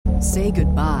Say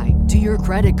goodbye to your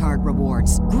credit card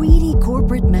rewards. Greedy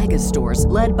corporate mega stores,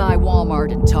 led by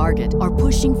Walmart and Target, are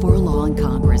pushing for a law in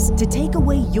Congress to take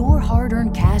away your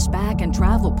hard-earned cash back and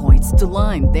travel points to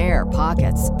line their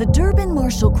pockets. The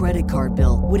Durbin-Marshall credit card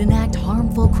bill would enact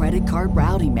harmful credit card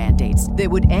routing mandates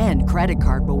that would end credit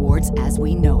card rewards as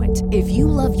we know it. If you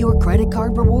love your credit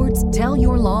card rewards, tell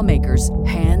your lawmakers,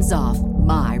 hands off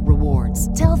my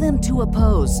rewards. Tell them to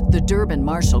oppose the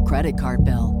Durbin-Marshall credit card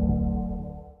bill.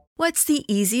 What's the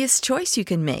easiest choice you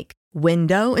can make?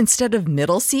 Window instead of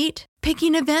middle seat?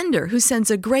 Picking a vendor who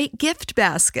sends a great gift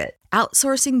basket?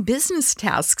 Outsourcing business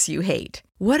tasks you hate?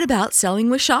 What about selling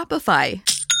with Shopify?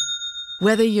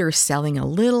 Whether you're selling a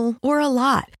little or a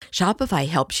lot, Shopify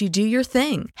helps you do your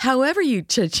thing, however you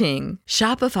cha-ching.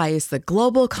 Shopify is the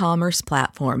global commerce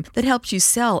platform that helps you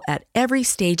sell at every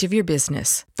stage of your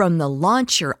business. From the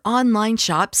launch your online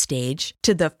shop stage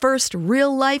to the first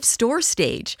real-life store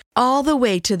stage, all the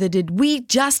way to the did we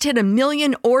just hit 1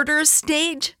 million orders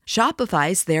stage.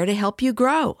 Shopify's there to help you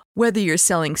grow. Whether you're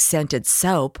selling scented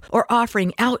soap or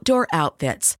offering outdoor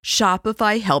outfits,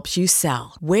 Shopify helps you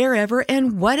sell. Wherever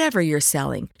and whatever you're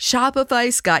selling,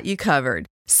 Shopify's got you covered.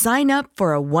 Sign up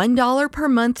for a $1 per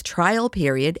month trial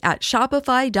period at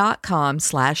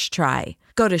shopify.com/try.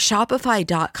 Go to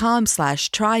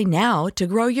shopify.com/try now to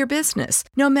grow your business,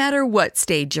 no matter what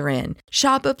stage you're in.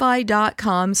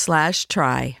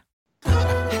 Shopify.com/try.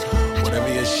 Whatever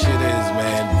your shit is,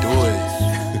 man, do it.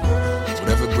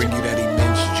 Whatever bring you that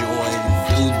immense joy,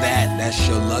 do that. That's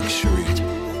your luxury.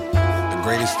 The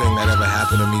greatest thing that ever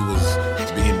happened to me was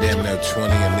being damn near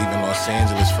 20 and leaving Los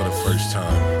Angeles for the first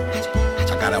time.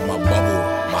 I got out my bubble,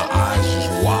 my eyes just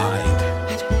wide.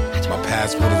 My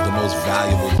passport is the most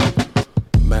valuable.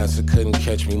 Master couldn't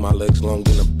catch me, my legs long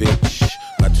than a bitch.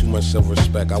 Got too much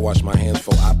self-respect, I wash my hands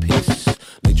before I piss.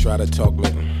 They try to talk me,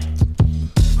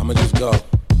 I'ma just go.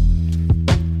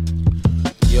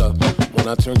 Yeah, when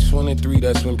I turned 23,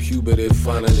 that's when puberty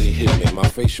finally hit me. My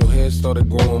facial hair started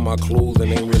growing, my clothes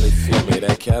and ain't really fit me.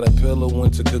 That caterpillar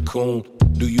went to cocoon.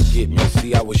 Do you get me?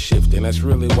 See, I was shifting. That's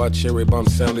really why Cherry Bomb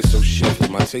sounded so shifty.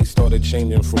 My taste started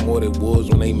changing from what it was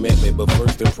when they met me. But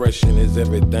first impression is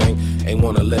everything. Ain't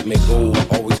wanna let me go.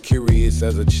 Always curious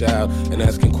as a child and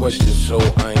asking questions. So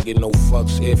I ain't getting no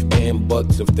fucks, if and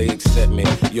buts if they accept me.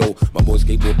 Yo, my boy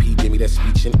Skateboard P gave me that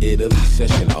speech in Italy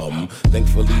session.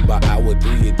 Thankfully by hour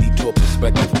 3 a detour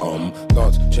perspective.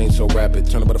 Thoughts change so rapid.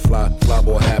 Turn a butterfly, fly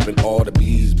boy happen. All the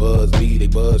bees buzz me, they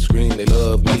buzz scream, they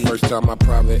love me. First time my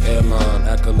private airline.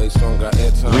 Greetings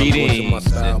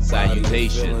and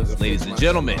salutations, ladies and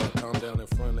gentlemen.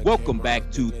 Welcome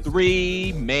back to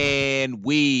Three Man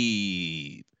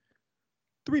Weave.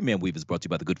 Three Man Weave is brought to you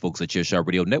by the good folks at Chairshot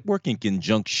Radio Network in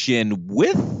conjunction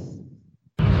with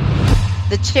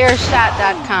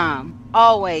TheChairShot.com.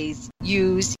 Always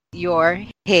use your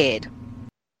head.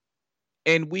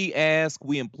 And we ask,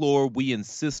 we implore, we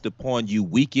insist upon you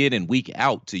week in and week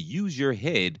out to use your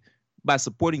head by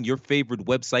supporting your favorite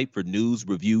website for news,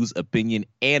 reviews, opinion,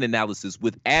 and analysis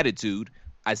with attitude.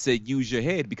 I said use your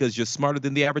head because you're smarter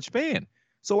than the average fan.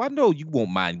 So I know you won't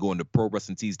mind going to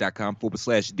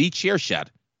ProWrestlingTees.com/TheChairShot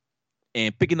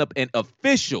and picking up an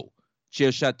official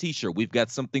Chairshot t-shirt. We've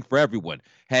got something for everyone.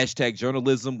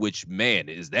 #journalism, which, man,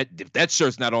 is that if that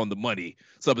shirt's not on the money,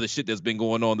 some of the shit that's been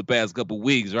going on the past couple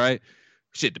weeks, right?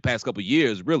 Shit, the past couple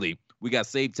years, really. We got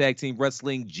Save Tag Team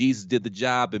Wrestling, Jesus Did the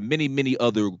Job, and many, many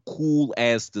other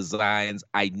cool-ass designs.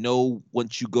 I know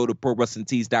once you go to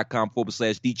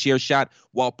ProWrestlingTees.com/TheChairShot,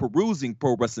 while perusing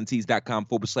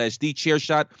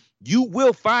ProWrestlingTees.com/TheChairShot, you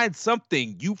will find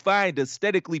something you find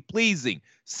aesthetically pleasing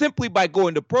simply by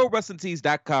going to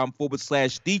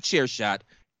ProWrestlingTees.com/TheChairShot,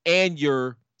 and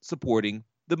you're supporting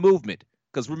the movement.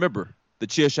 Because remember,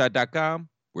 TheChairShot.com,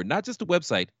 we're not just a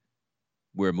website,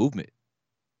 we're a movement.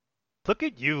 Look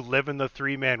at you living the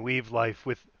three-man weave life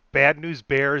with Bad News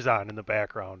Bears on in the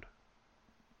background.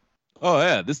 Oh,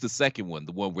 yeah. This is the second one,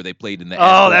 the one where they played in the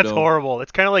Oh, that's Astrodome. horrible.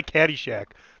 It's kind of like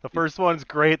Caddyshack. The first one's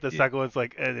great. The second one's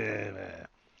like, This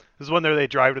is one where they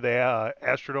drive to the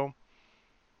Astrodome.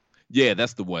 Yeah,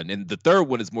 that's the one. And the third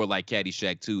one is more like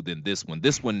Caddyshack 2 than this one.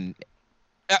 This one,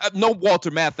 no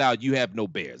Walter Matthau, you have no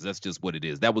bears. That's just what it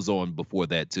is. That was on before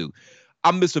that, too.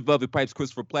 I'm Mr. Velvet Pipes,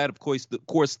 Christopher Platt. Of course,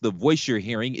 the voice you're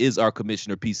hearing is our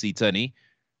Commissioner, PC Tunney.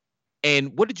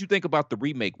 And what did you think about the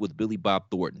remake with Billy Bob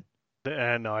Thornton?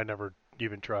 No, I never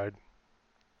even tried.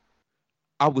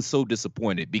 I was so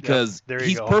disappointed because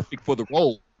he's go. Perfect for the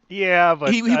role. Yeah,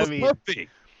 but he was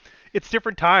perfect. It's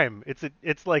different time.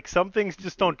 It's like some things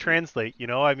just don't translate, you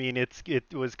know? I mean, it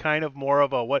was kind of more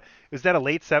of a, was that a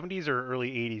late 70s or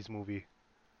early 80s movie?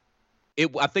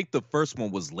 I think the first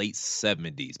one was late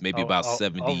 70s, maybe about I'll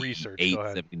research. Go 78,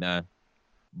 ahead. 79.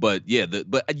 But yeah,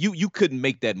 but you couldn't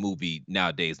make that movie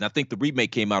nowadays. And I think the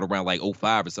remake came out around like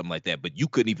 05 or something like that. But you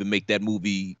couldn't even make that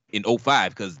movie in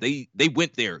 05 because they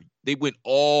went there. They went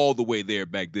all the way there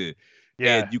back then.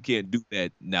 Yeah. And you can't do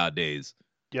that nowadays.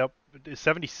 Yep.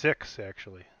 76,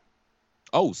 actually.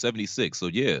 Oh, 76. So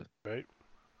yeah. Right.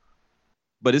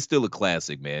 But it's still a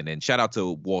classic, man. And shout out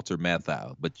to Walter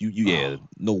Matthau. But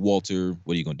no Walter.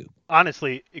 What are you gonna do?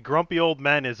 Honestly, Grumpy Old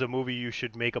Men is a movie you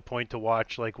should make a point to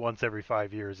watch like once every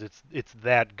 5 years. It's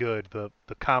that good. The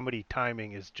comedy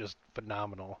timing is just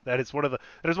phenomenal. That is one of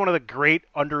the great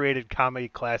underrated comedy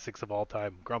classics of all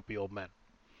time. Grumpy Old Men.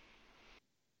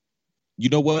 You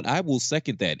know what? I will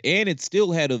second that. And it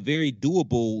still had a very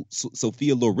doable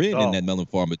Sophia Loren in that Melon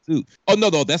Farmer too. Oh no,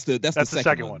 that's the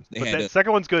second one. But the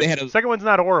second one's good. The second one's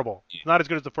not horrible. Yeah. It's not as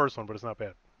good as the first one, but it's not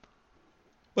bad.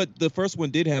 But the first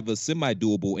one did have a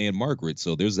semi-doable Anne Margaret,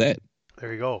 so there's that.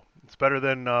 There you go. It's better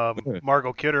than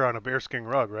Margot Kidder on a bearskin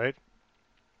rug, right?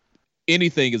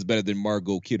 Anything is better than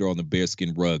Margot Kidder on the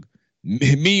bearskin rug.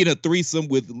 Me in a threesome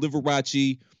with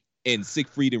Liberace and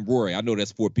Siegfried and Rory. I know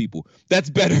that's 4 people. That's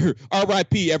better.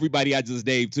 R.I.P. everybody I just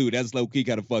named, too. That's low-key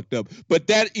kind of fucked up. But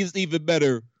that is even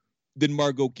better than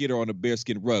Margot Kidder on a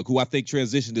bearskin rug, who I think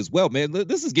transitioned as well, man.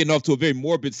 This is getting off to a very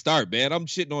morbid start, man. I'm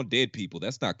shitting on dead people.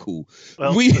 That's not cool.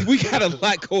 Well, we got a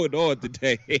lot going on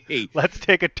today. Let's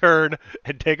take a turn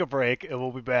and take a break, and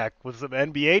we'll be back with some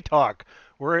NBA talk.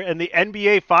 We're in the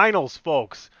NBA Finals,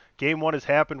 folks. Game 1 has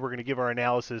happened. We're going to give our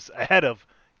analysis ahead of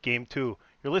Game 2.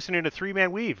 You're listening to Three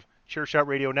Man Weave, Chairshot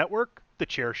Radio Network,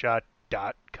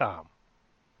 thechairshot.com.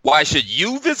 Why should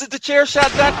you visit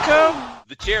thechairshot.com?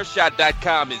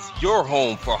 Thechairshot.com is your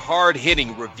home for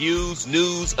hard-hitting reviews,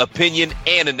 news, opinion,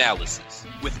 and analysis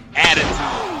with attitude.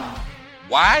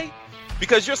 Why?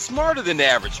 Because you're smarter than the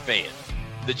average fan.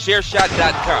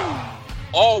 Thechairshot.com.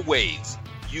 Always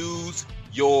use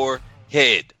your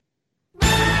head.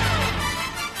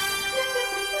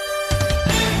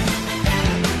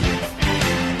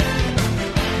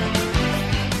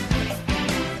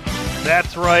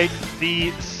 That's right.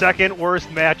 The second worst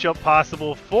matchup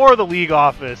possible for the league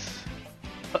office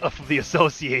of the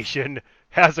association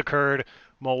has occurred.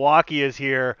 Milwaukee is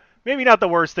here. Maybe not the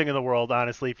worst thing in the world,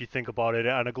 honestly, if you think about it.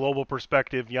 On a global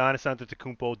perspective, Giannis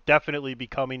Antetokounmpo definitely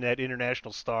becoming that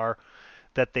international star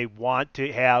that they want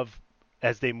to have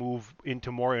as they move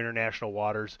into more international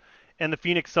waters. And the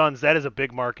Phoenix Suns, that is a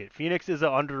big market. Phoenix is an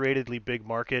underratedly big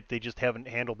market. They just haven't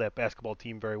handled that basketball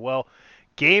team very well.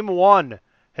 Game 1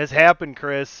 has happened,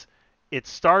 Chris. It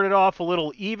started off a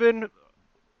little even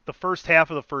the first half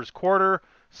of the first quarter.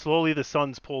 Slowly the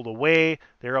Suns pulled away.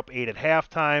 They're up 8 at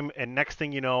halftime. And next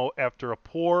thing you know, after a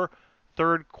poor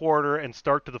third quarter and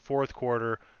start to the fourth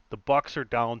quarter, the Bucks are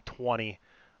down 20.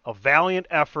 A valiant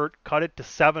effort, cut it to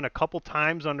 7 a couple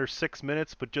times under 6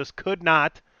 minutes, but just could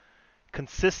not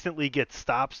consistently get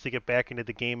stops to get back into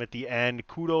the game at the end.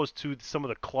 Kudos to some of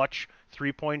the clutch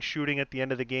three-point shooting at the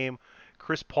end of the game.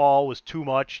 Chris Paul was too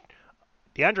much.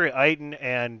 DeAndre Ayton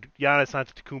and Giannis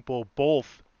Antetokounmpo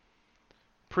both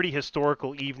pretty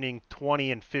historical evening,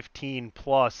 20 and 15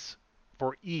 plus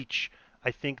for each.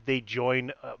 I think they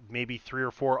join maybe 3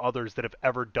 or 4 others that have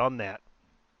ever done that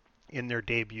in their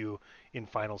debut in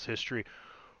finals history.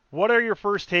 What are your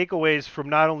first takeaways from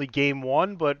not only Game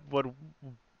 1, but what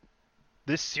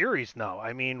this series now?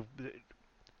 I mean,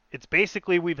 it's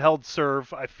basically we've held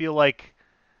serve. I feel like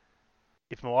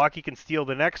if Milwaukee can steal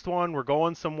the next one, we're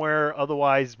going somewhere.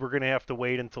 Otherwise, we're going to have to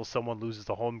wait until someone loses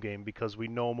the home game because we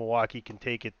know Milwaukee can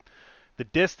take it the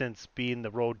distance being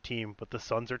the road team. But the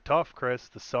Suns are tough, Chris.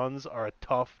 The Suns are a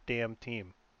tough damn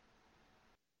team.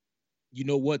 You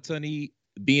know what, Sonny?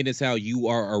 Being as how you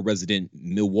are a resident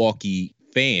Milwaukee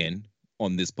fan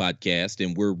on this podcast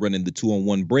and we're running the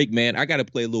 2-on-1 break, man, I got to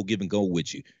play a little give and go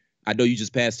with you. I know you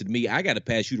just passed it to me. I got to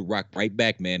pass you the rock right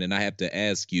back, man. And I have to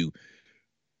ask you,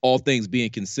 all things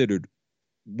being considered,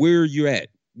 where you're at,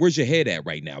 where's your head at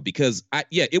right now? Because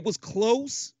it was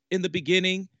close in the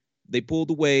beginning. They pulled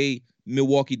away.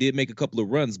 Milwaukee did make a couple of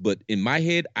runs, but in my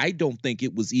head, I don't think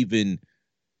it was even,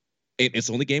 it's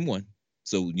only Game 1.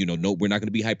 So, no, we're not going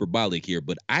to be hyperbolic here,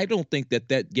 but I don't think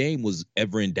that game was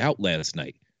ever in doubt last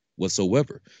night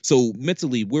whatsoever. So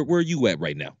mentally, where are you at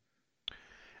right now?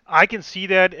 I can see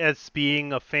that as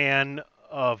being a fan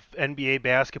of NBA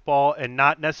basketball and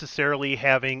not necessarily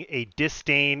having a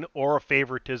disdain or a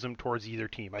favoritism towards either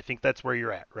team. I think that's where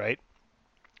you're at, right?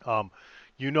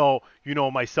 You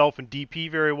know myself and DP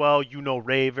very well. You know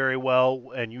Ray very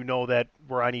well, and you know that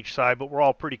we're on each side, but we're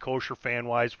all pretty kosher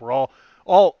fan-wise. We're all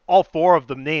 4 of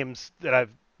the names that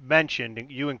I've mentioned,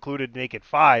 and you included, make it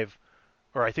 5,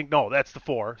 Or I think, no, that's the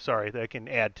 4. Sorry, that I can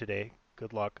add today.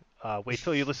 Good luck. Wait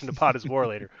till you listen to Pot is War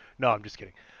later. No, I'm just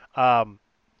kidding.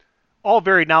 All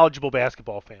very knowledgeable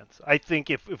basketball fans. I think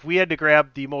if we had to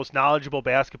grab the most knowledgeable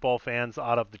basketball fans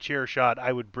out of the chair shot,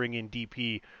 I would bring in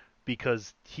DP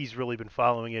because he's really been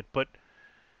following it. But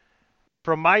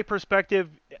from my perspective,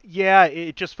 yeah,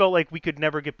 it just felt like we could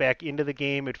never get back into the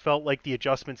game. It felt like the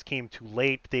adjustments came too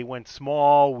late. They went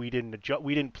small. We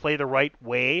didn't play the right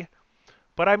way.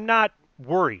 But I'm not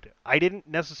worried. I didn't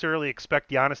necessarily expect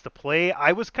Giannis to play.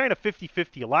 I was kind of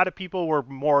 50-50. A lot of people were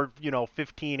more,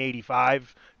 15-85,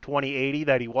 20-80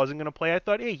 that he wasn't going to play. I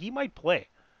thought, hey, he might play.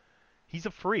 He's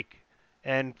a freak.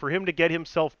 And for him to get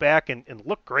himself back and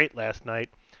look great last night,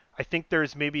 I think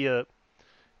there's maybe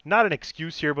not an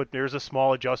excuse here, but there's a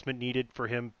small adjustment needed for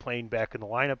him playing back in the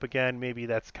lineup again. Maybe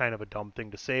that's kind of a dumb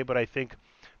thing to say, but I think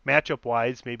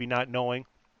matchup-wise, maybe not knowing,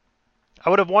 I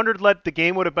would have wondered what the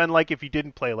game would have been like if he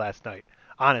didn't play last night,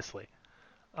 honestly.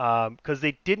 Because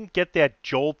they didn't get that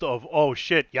jolt of, oh,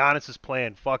 shit, Giannis is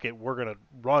playing, fuck it, we're going to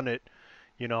run it.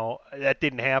 That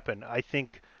didn't happen. I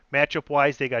think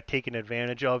matchup-wise, they got taken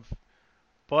advantage of.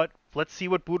 But let's see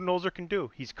what Budenholzer can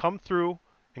do. He's come through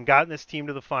and gotten this team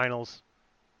to the finals.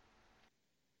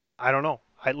 I don't know.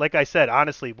 Like I said,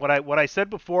 honestly, what I said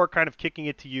before, kind of kicking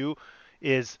it to you,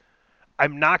 is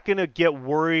I'm not going to get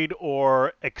worried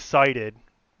or excited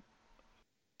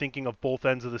thinking of both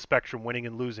ends of the spectrum, winning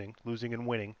and losing and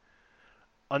winning,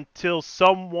 until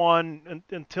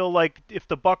like if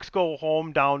the Bucks go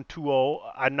home down 2-0,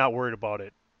 I'm not worried about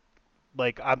it.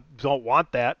 Like, I don't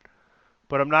want that,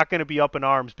 but I'm not going to be up in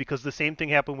arms because the same thing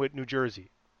happened with New Jersey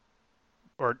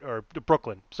or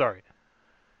Brooklyn, sorry.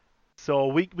 So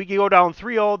we go down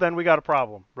 3-0, then we got a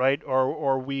problem, right?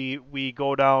 Or we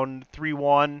go down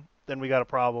 3-1, then we got a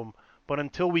problem. But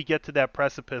until we get to that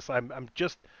precipice, I'm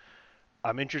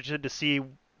interested to see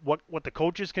what the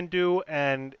coaches can do,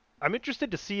 and I'm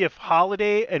interested to see if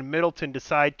Holiday and Middleton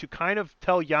decide to kind of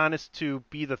tell Giannis to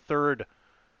be the third.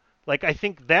 Like, I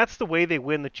think that's the way they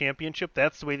win the championship.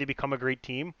 That's the way they become a great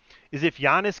team, is if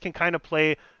Giannis can kind of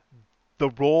play the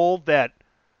role that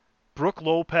Brook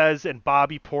Lopez and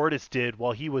Bobby Portis did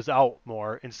while he was out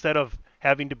more, instead of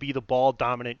having to be the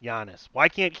ball-dominant Giannis. Why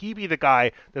can't he be the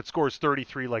guy that scores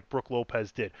 33 like Brook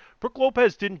Lopez did? Brook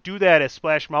Lopez didn't do that as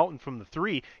Splash Mountain from the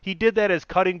 3. He did that as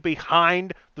cutting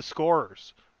behind the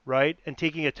scorers, right, and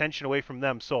taking attention away from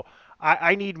them. So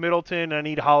I need Middleton, I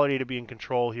need Holiday to be in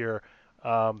control here.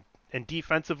 And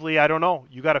defensively, I don't know.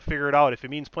 You got to figure it out. If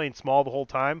it means playing small the whole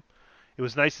time, it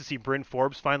was nice to see Bryn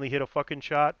Forbes finally hit a fucking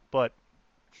shot, but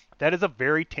that is a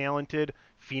very talented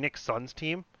Phoenix Suns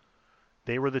team.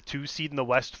 They were the 2 seed in the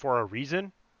West for a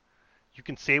reason. You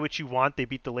can say what you want. They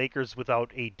beat the Lakers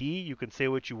without AD. You can say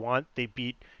what you want. They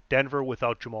beat Denver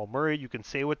without Jamal Murray. You can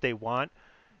say what they want.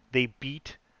 They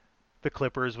beat the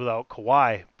Clippers without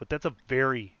Kawhi. But that's a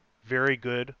very, very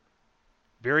good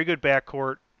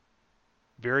backcourt,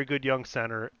 very good young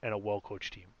center, and a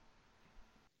well-coached team.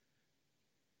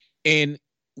 And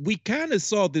we kind of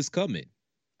saw this coming.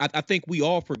 I think we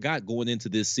all forgot going into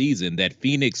this season that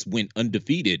Phoenix went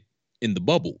undefeated in the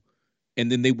bubble.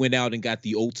 And then they went out and got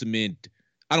the ultimate,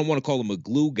 I don't want to call him a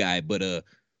glue guy, but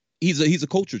he's a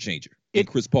culture changer in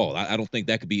Chris Paul. I don't think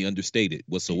that could be understated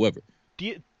whatsoever.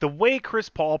 The way Chris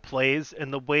Paul plays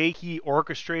and the way he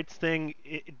orchestrates things,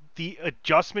 the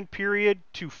adjustment period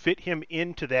to fit him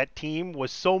into that team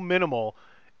was so minimal,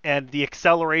 and the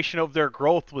acceleration of their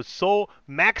growth was so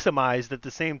maximized at the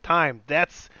same time.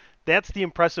 That's the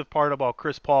impressive part about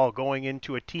Chris Paul going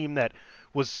into a team that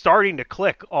was starting to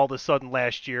click all of a sudden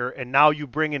last year, and now you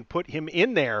put him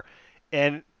in there,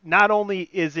 and not only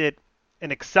is it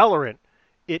an accelerant,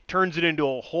 it turns it into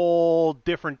a whole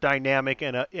different dynamic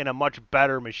and a much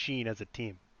better machine as a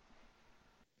team.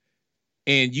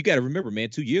 And you got to remember, man,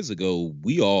 2 years ago,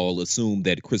 we all assumed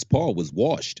that Chris Paul was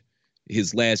washed.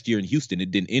 His last year in Houston,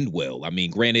 it didn't end well. I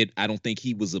mean, granted, I don't think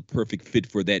he was a perfect fit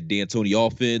for that D'Antoni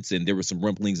offense, and there were some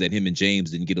rumblings that him and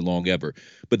James didn't get along ever.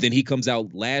 But then he comes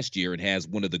out last year and has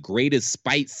one of the greatest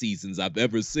spite seasons I've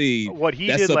ever seen. What he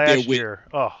did last year,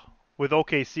 with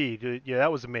OKC, yeah,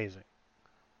 that was amazing.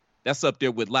 That's up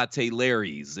there with Latte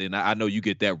Larry's, and I know you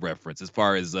get that reference as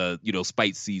far as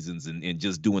spite seasons and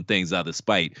just doing things out of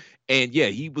spite. And yeah,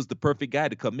 he was the perfect guy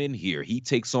to come in here. He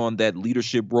takes on that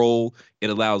leadership role.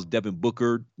 It allows Devin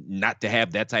Booker not to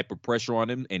have that type of pressure on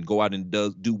him and go out and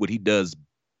do what he does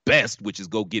best, which is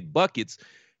go get buckets.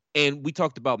 And we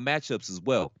talked about matchups as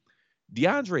well.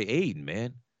 DeAndre Ayton,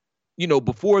 man,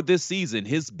 before this season,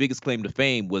 his biggest claim to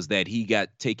fame was that he got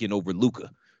taken over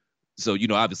Luka. So,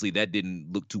 obviously that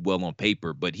didn't look too well on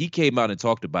paper, but he came out and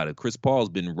talked about it. Chris Paul's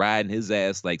been riding his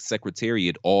ass like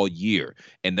Secretariat all year.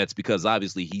 And that's because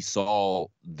obviously he saw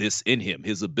this in him,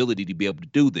 his ability to be able to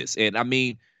do this. And I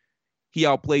mean, he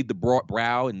outplayed the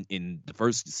Brow in the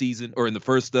first season or in the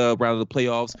first round of the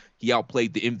playoffs. He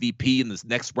outplayed the MVP in this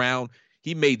next round.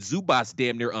 He made Zubas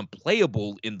damn near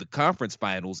unplayable in the conference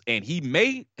finals, and he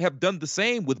may have done the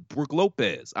same with Brook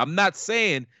Lopez. I'm not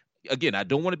saying, again, I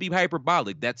don't want to be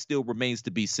hyperbolic. That still remains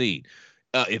to be seen.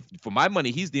 If for my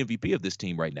money, he's the MVP of this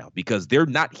team right now because they're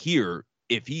not here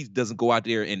if he doesn't go out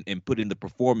there and put in the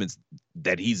performance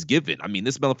that he's given. I mean,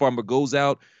 this Miller Farmer goes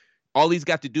out. All he's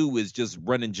got to do is just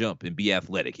run and jump and be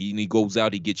athletic. He goes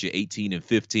out, he gets you 18 and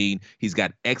 15. He's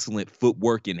got excellent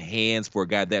footwork and hands for a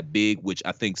guy that big, which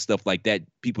I think stuff like that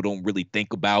people don't really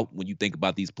think about when you think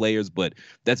about these players, but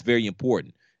that's very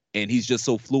important. And he's just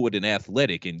so fluid and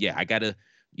athletic. And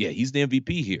he's the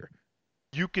MVP here.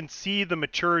 You can see the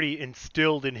maturity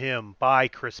instilled in him by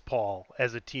Chris Paul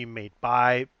as a teammate,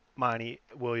 by Monty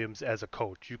Williams as a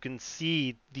coach. You can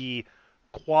see the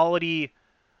quality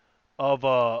of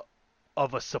a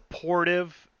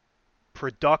supportive,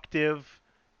 productive,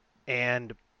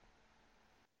 and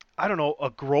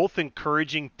a growth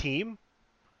encouraging team.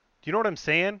 Do you know what I'm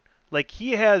saying? Like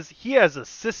he has a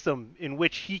system in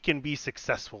which he can be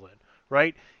successful in,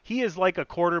 right? He is like a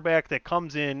quarterback that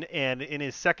comes in and in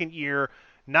his second year,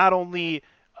 not only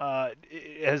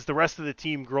has the rest of the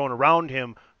team grown around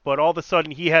him, but all of a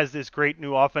sudden he has this great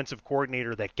new offensive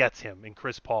coordinator that gets him in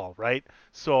Chris Paul, right?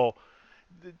 So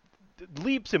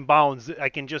leaps and bounds, I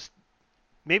can just,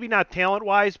 maybe not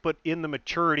talent-wise, but in the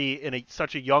maturity in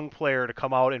such a young player to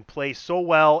come out and play so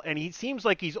well, and he seems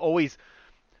like he's always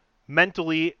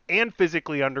mentally and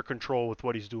physically under control with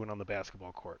what he's doing on the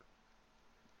basketball court.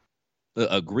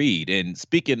 Agreed. And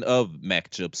speaking of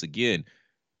matchups, again,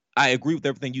 I agree with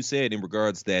everything you said in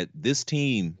regards that this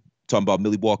team, talking about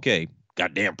Milwaukee,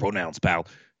 goddamn pronouns, pal,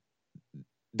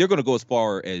 they're going to go as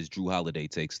far as Jrue Holiday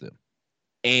takes them.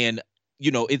 And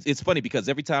it's funny because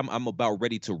every time I'm about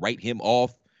ready to write him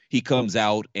off, he comes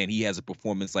out and he has a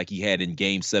performance like he had in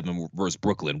Game 7 versus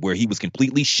Brooklyn, where he was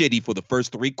completely shitty for the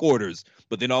first 3 quarters.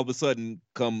 But then all of a sudden,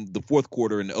 come the fourth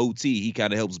quarter in OT, he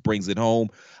kind of brings it home.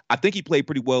 I think he played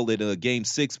pretty well in Game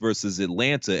 6 versus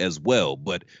Atlanta as well.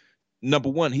 But number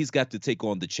one, he's got to take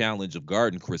on the challenge of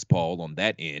guarding Chris Paul on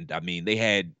that end. I mean, they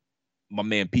had my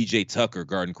man PJ Tucker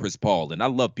guarding Chris Paul, and I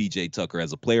love PJ Tucker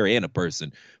as a player and a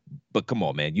person, but come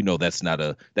on, man, that's not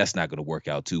going to work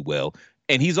out too well.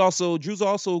 And Drew's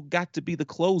also got to be the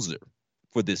closer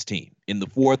for this team in the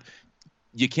fourth.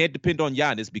 You can't depend on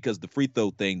Giannis because the free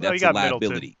throw thing, that's a liability.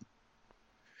 Middleton.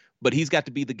 But he's got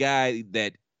to be the guy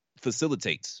that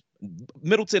facilitates.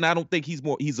 Middleton, I don't think he's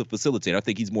a facilitator. I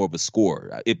think he's more of a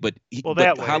scorer. But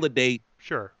Holiday,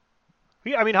 sure.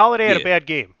 Holiday had a bad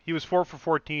game. He was 4 for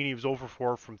 14. He was 0 for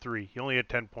 4 from 3. He only had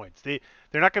 10 points. They're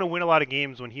not going to win a lot of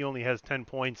games when he only has 10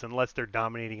 points unless they're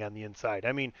dominating on the inside.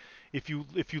 I mean, if you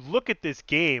look at this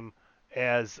game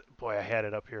as, boy, I had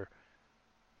it up here.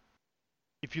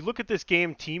 If you look at this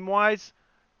game team-wise,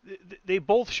 they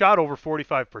both shot over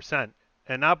 45%,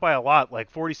 and not by a lot,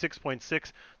 like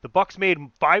 46.6. The Bucks made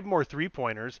 5 more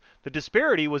three-pointers. The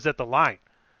disparity was at the line.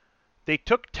 They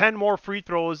took 10 more free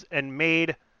throws and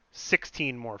made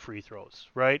 16 more free throws,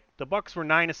 right? The Bucks were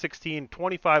 9 of 16,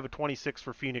 25 of 26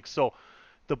 for Phoenix. So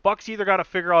the Bucks either got to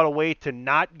figure out a way to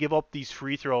not give up these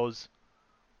free throws,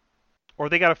 or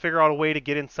they got to figure out a way to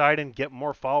get inside and get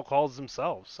more foul calls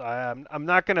themselves. I'm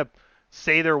not going to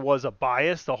say there was a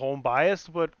home bias,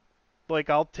 but like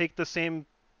I'll take the same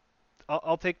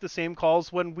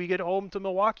calls when we get home to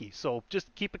Milwaukee. So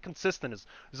just keep it consistent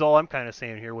is all I'm kind of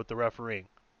saying here with the refereeing.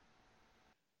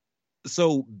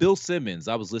 So Bill Simmons,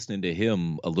 I was listening to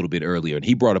him a little bit earlier, and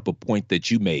he brought up a point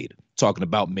that you made, talking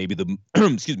about maybe the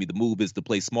the move is to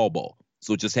play small ball.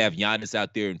 So just have Giannis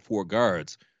out there and 4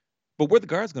 guards. But where the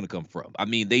guards going to come from? I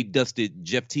mean, they dusted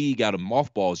Jeff Teague out of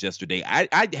mothballs yesterday.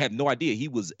 I have no idea he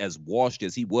was as washed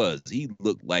as he was. He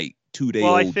looked like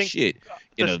 2-day-old shit.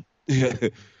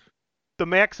 The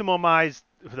maximized,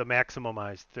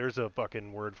 there's a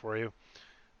fucking word for you.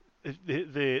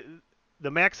 The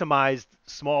maximized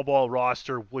small ball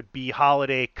roster would be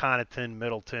Holiday, Connaughton,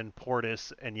 Middleton,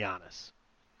 Portis, and Giannis.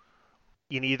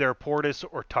 In either Portis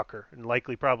or Tucker, and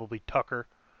likely probably Tucker.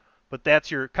 But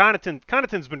that's your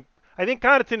Connaughton. I think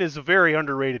Connaughton is a very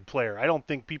underrated player. I don't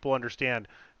think people understand.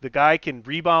 The guy can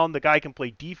rebound. The guy can play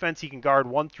defense. He can guard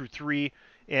 1 through 3,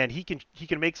 and he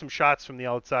can make some shots from the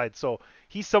outside. So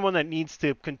he's someone that needs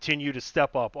to continue to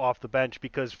step up off the bench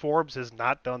because Forbes has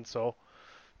not done so.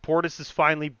 Portis has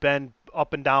finally been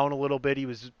up and down a little bit. He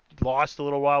was lost a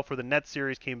little while for the Nets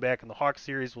series, came back in the Hawks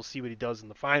series. We'll see what he does in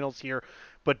the finals here.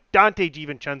 But Dante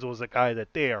DiVincenzo is a guy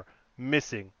that they are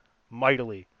missing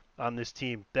mightily on this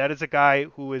team. That is a guy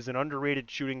who is an underrated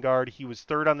shooting guard. He was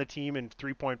third on the team in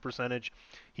three-point percentage.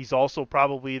 He's also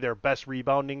probably their best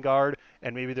rebounding guard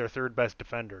and maybe their third best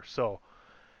defender. So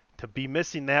to be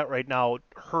missing that right now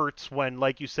hurts when,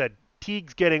 like you said,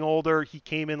 Teague's getting older. He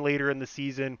came in later in the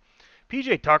season.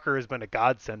 PJ Tucker has been a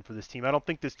godsend for this team. I don't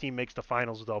think this team makes the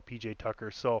finals without PJ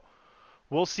Tucker. So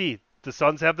we'll see. The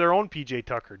Suns have their own PJ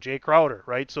Tucker, Jay Crowder,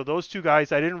 right? So those two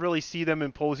guys, I didn't really see them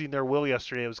imposing their will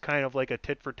yesterday. It was kind of like a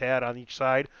tit for tat on each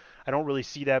side. I don't really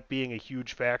see that being a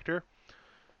huge factor.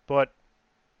 But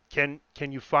can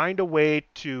you find a way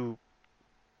to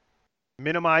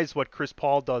minimize what Chris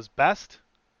Paul does best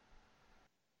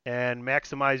and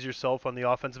maximize yourself on the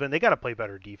offensive end? They got to play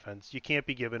better defense. You can't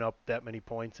be giving up that many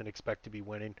points and expect to be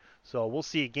winning. So we'll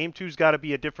see. Game 2's got to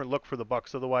be a different look for the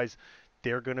Bucks. Otherwise,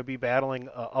 they're going to be battling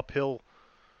uphill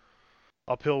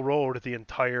road the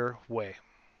entire way.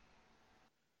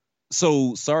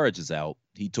 So Sarge is out.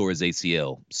 He tore his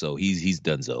ACL, so he's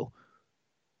done so.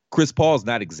 Chris Paul's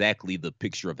not exactly the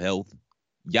picture of health.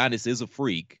 Giannis is a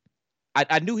freak.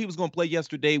 I knew he was going to play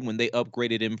yesterday when they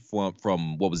upgraded him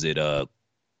from what was it,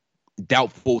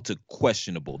 doubtful to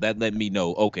questionable. That let me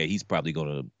know, okay, he's probably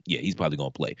going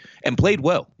to play. And played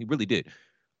well. He really did.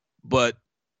 But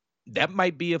that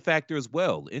might be a factor as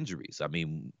well, injuries. I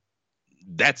mean,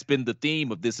 that's been the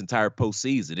theme of this entire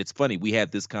postseason. It's funny, we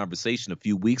had this conversation a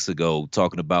few weeks ago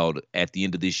talking about at the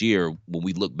end of this year, when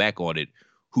we look back on it,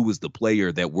 who was the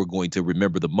player that we're going to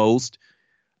remember the most.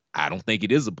 I don't think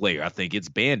it is a player. I think it's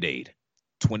Band-Aid.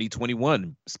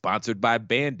 2021, sponsored by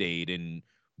Band-Aid and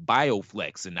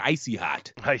BioFlex and Icy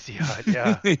Hot. Icy Hot,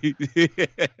 yeah.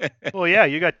 Well, yeah,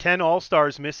 you got 10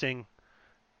 All-Stars missing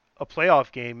a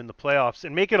playoff game in the playoffs,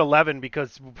 and make it 11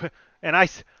 because, and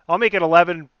I'll make it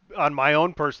 11 on my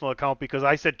own personal account because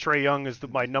I said Trae Young is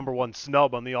my number one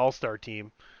snub on the All-Star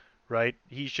team, right?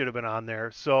 He should have been on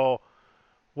there. So,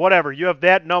 whatever. You have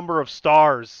that number of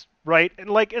stars, right?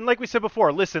 And like we said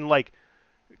before, listen, like,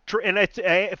 and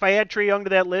if I add Trae Young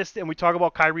to that list and we talk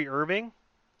about Kyrie Irving,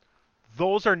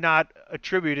 those are not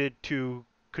attributed to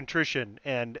contrition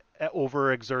and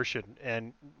overexertion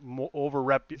and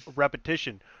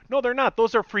repetition. No, they're not.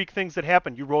 Those are freak things that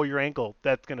happen. You roll your ankle.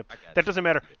 That doesn't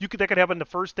matter. That could happen the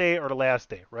first day or the last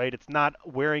day, right? It's not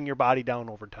wearing your body down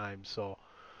over time. So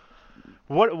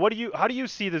how do you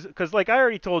see this? Because like I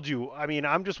already told you, I mean,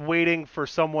 I'm just waiting for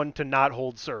someone to not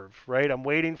hold serve, right? I'm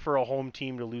waiting for a home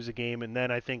team to lose a game, and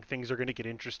then I think things are going to get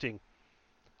interesting.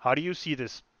 How do you see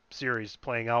this series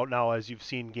playing out now as you've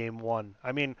seen game 1?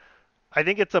 I mean, I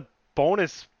think it's a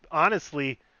bonus,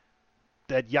 honestly,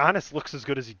 that Giannis looks as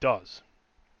good as he does.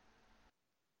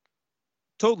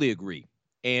 Totally agree.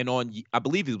 And I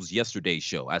believe it was yesterday's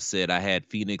show, I said I had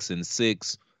Phoenix in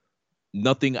 6.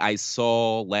 Nothing I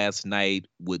saw last night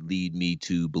would lead me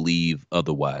to believe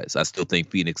otherwise. I still think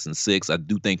Phoenix in 6. I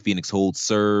do think Phoenix holds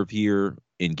serve here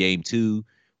in game 2.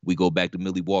 We go back to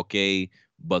Milwaukee.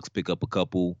 Bucks pick up a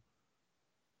couple.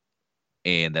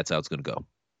 And that's how it's going to go.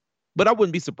 But I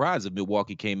wouldn't be surprised if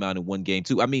Milwaukee came out and won game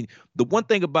 2. I mean, the one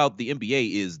thing about the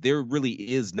NBA is there really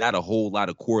is not a whole lot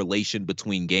of correlation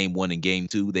between game 1 and game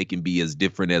 2. They can be as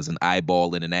different as an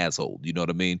eyeball and an asshole. You know what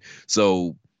I mean?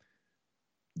 So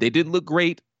they didn't look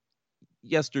great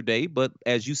yesterday, but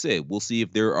as you said, we'll see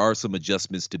if there are some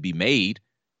adjustments to be made.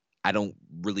 I don't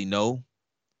really know.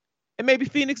 And maybe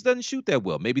Phoenix doesn't shoot that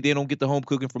well. Maybe they don't get the home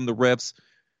cooking from the refs.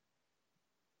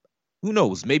 Who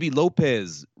knows? Maybe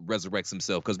Lopez resurrects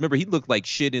himself because remember he looked like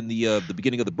shit in the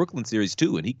beginning of the Brooklyn series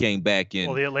too, and he came back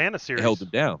and the Atlanta series held him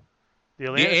down. The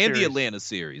Atlanta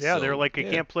series. Yeah, so, they're like you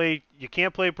can't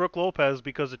play Brook Lopez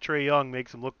because of Trae Young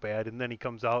makes him look bad, and then he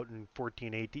comes out in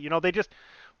 14-18. You know, they just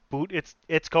boot.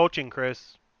 It's coaching,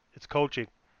 Chris. It's coaching.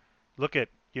 Look at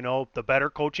the better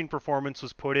coaching performance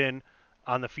was put in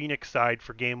on the Phoenix side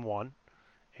for game 1.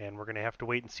 And we're going to have to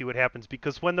wait and see what happens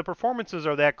because when the performances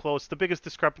are that close, the biggest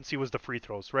discrepancy was the free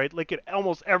throws, right? Like at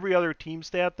almost every other team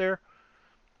stat there,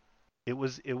 it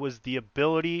was the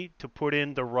ability to put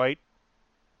in the right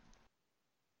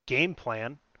game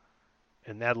plan,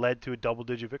 and that led to a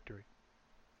double-digit victory.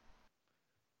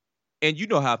 And you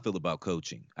know how I feel about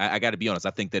coaching. I got to be honest.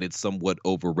 I think that it's somewhat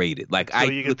overrated. Like I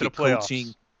look at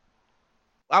coaching.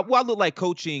 I look like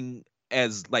coaching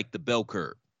as like the bell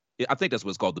curve. I think that's what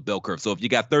it's called, the bell curve. So if you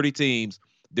got 30 teams,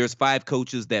 there's 5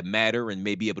 coaches that matter and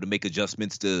may be able to make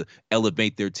adjustments to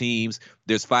elevate their teams.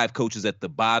 There's 5 coaches at the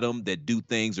bottom that do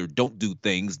things or don't do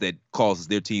things that causes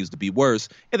their teams to be worse.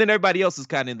 And then everybody else is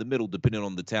kind of in the middle depending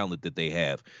on the talent that they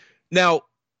have. Now,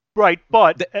 Right,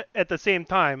 but at the same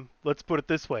time, let's put it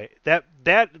this way: that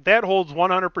holds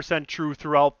 100% true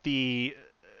throughout the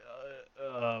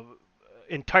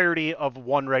entirety of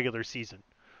one regular season.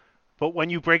 But when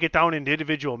you break it down into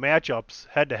individual matchups,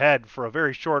 head to head, for a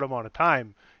very short amount of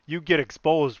time, you get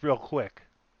exposed real quick.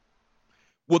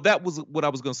 Well, that was what I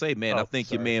was gonna say, man. I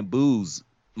think your man Booze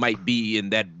might be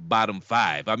in that bottom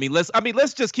 5.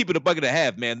 Let's just keep it a bucket and a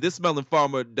half, man. This Melon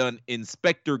Farmer done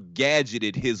Inspector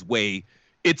Gadgeted his way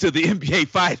into the NBA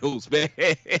Finals, man.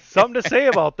 Something to say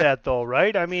about that, though,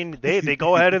 right? I mean, they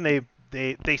go ahead and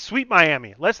they sweep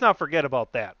Miami. Let's not forget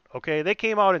about that, okay? They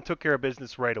came out and took care of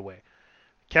business right away.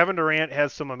 Kevin Durant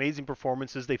has some amazing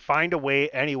performances. They find a way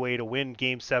anyway to win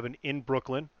Game 7 in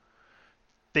Brooklyn.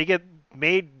 They get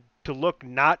made to look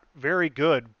not very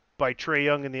good by Trae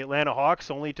Young and the Atlanta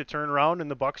Hawks, only to turn around and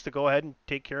the Bucks to go ahead and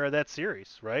take care of that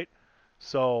series, right?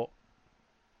 So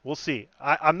we'll see.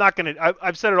 I'm not going to –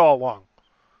 I've said it all along.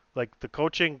 Like, the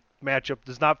coaching matchup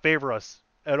does not favor us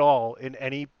at all in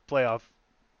any playoff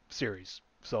series.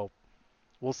 So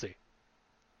we'll see.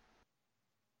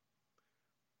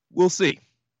 We'll see.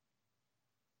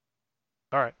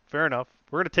 All right, fair enough.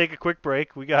 We're going to take a quick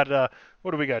break. We got,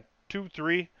 what do we got? 2,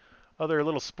 3 other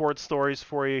little sports stories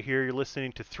for you here. You're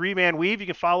listening to 3-Man Weave. You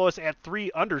can follow us at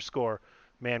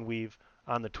 3_Man Weave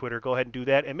on the Twitter. Go ahead and do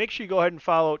that. And make sure you go ahead and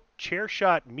follow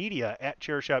Chairshot Media at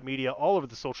Chairshot Media all over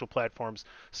the social platforms.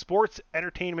 Sports,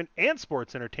 entertainment, and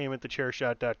sports entertainment,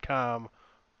 thechairshot.com.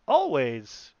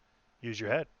 Always use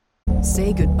your head.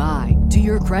 Say goodbye to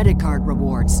your credit card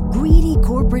rewards. Greedy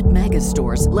corporate mega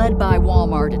stores, led by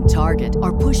Walmart and Target,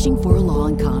 are pushing for a law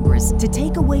in Congress to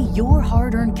take away your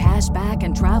hard-earned cash back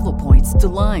and travel points to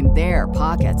line their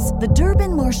pockets. The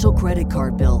Durbin-Marshall credit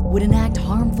card bill would enact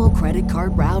harmful credit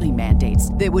card routing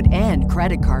mandates that would end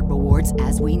credit card rewards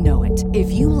as we know it.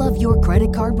 If you love your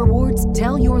credit card rewards,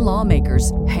 tell your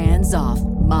lawmakers, hands off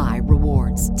my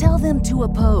rewards. Tell them to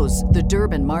oppose the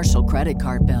Durbin-Marshall credit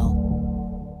card bill.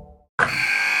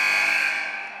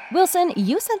 Wilson,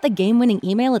 you sent the game-winning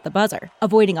email at the buzzer,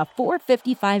 avoiding a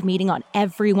 4:55 meeting on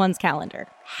everyone's calendar.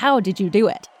 How did you do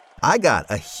it? I got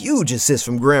a huge assist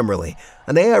from Grammarly,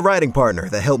 an AI writing partner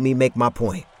that helped me make my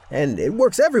point. And it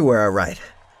works everywhere I write.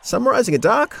 Summarizing a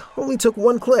doc only took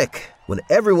one click. When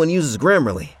everyone uses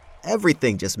Grammarly,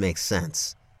 everything just makes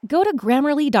sense. Go to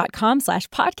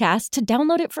Grammarly.com/podcast to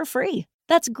download it for free.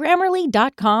 That's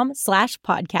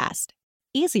Grammarly.com/podcast.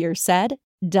 Easier said,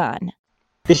 done.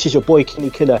 This is your boy Kenny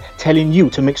Killer telling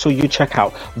you to make sure you check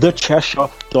out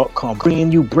thechairshot.com,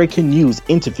 bringing you breaking news,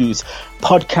 interviews,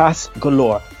 podcasts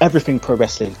galore, everything pro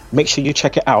wrestling. Make sure you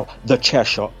check it out,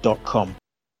 thechairshot.com.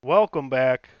 Welcome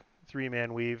back,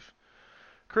 3-Man Weave.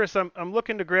 Chris, I'm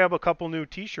looking to grab a couple new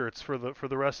T-shirts for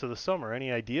the rest of the summer.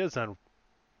 Any ideas on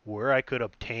where I could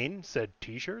obtain said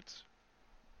T-shirts?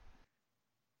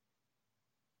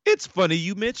 It's funny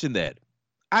you mentioned that.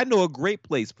 I know a great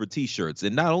place for T-shirts,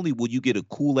 and not only will you get a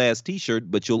cool-ass T-shirt,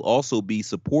 but you'll also be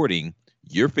supporting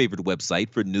your favorite website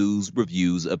for news,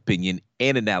 reviews, opinion,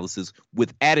 and analysis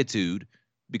with attitude,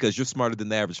 because you're smarter than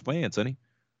the average fan, sonny.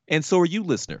 And so are you,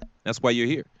 listener. That's why you're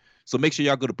here. So make sure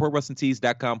y'all go to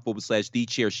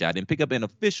ProWrestlingTees.com/TheChairShot and pick up an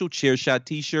official Chairshot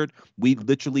T-shirt. We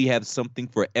literally have something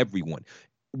for everyone.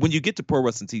 When you get to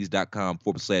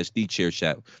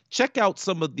ProWrestlingTees.com/TheChairShot, check out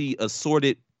some of the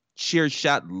assorted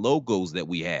Chairshot logos that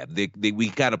we have. We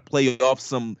kind of play off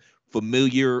some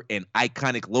familiar and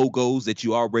iconic logos that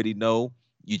you already know.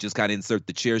 You just kind of insert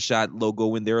the Chairshot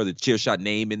logo in there or the Chairshot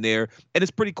name in there, and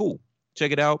it's pretty cool.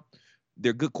 Check it out.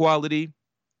 They're good quality.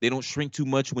 They don't shrink too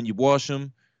much when you wash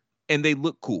them, and they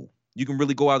look cool. You can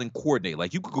really go out and coordinate.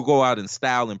 Like, you could go out and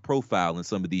style and profile in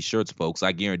some of these shirts, folks.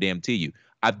 I guarantee you.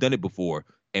 I've done it before,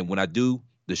 and when I do,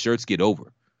 the shirts get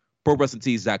over.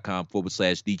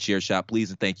 ProWrestlingTees.com/TheChairShot. Please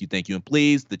and thank you, and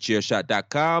please.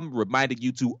 TheChairShot.com, reminding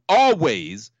you to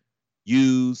always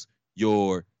use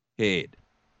your head.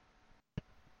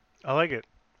 I like it.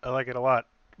 I like it a lot.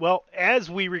 Well,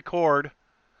 as we record,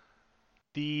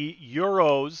 the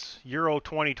Euro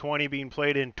 2020 being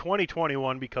played in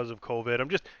 2021 because of COVID. I'm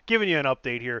just giving you an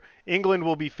update here. England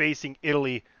will be facing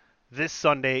Italy this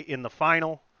Sunday in the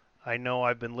final. I know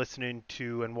I've been listening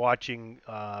to and watching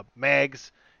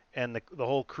Mags and the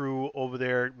whole crew over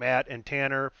there, Matt and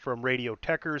Tanner from Radio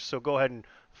Techers. So go ahead and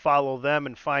follow them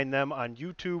and find them on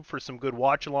YouTube for some good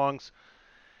watch-alongs.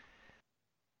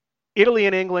 Italy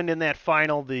and England in that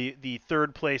final. The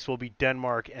third place will be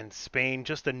Denmark and Spain.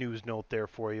 Just a news note there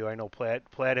for you. I know, Platt,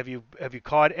 have you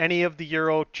caught any of the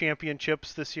Euro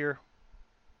championships this year?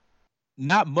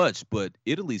 Not much, but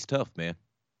Italy's tough, man.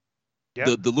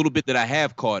 Yeah. The little bit that I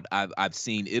have caught, I've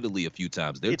seen Italy a few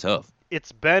times. They're tough.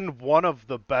 it's been one of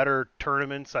the better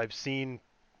tournaments I've seen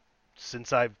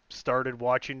since I've started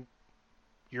watching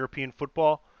European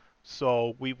football.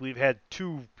 So we've had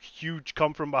two huge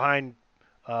come from behind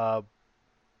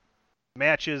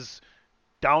matches,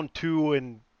 down 2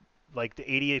 in like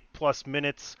the 88 plus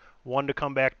minutes, one to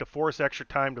come back to force extra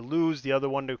time to lose, the other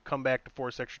one to come back to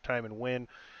force extra time and win.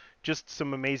 Just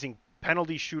some amazing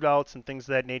penalty shootouts and things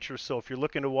of that nature. So if you're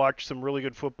looking to watch some really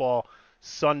good football,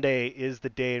 Sunday is the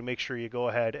day, and make sure you go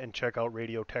ahead and check out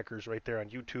Radio Techers right there on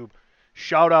YouTube.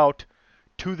 Shout out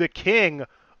to the king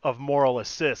of moral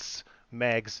assists,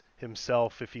 Mags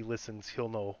himself. If he listens, he'll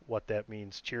know what that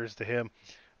means. Cheers to him.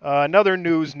 Another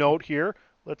news note here.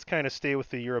 Let's kind of stay with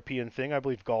the European thing. I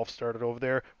believe golf started over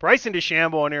there. Bryson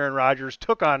DeChambeau and Aaron Rodgers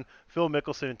took on Phil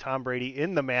Mickelson and Tom Brady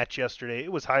in the match yesterday.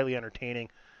 It was highly entertaining.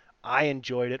 I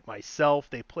enjoyed it myself.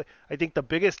 I think the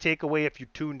biggest takeaway, if you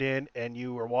tuned in and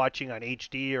you were watching on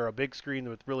HD or a big screen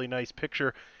with really nice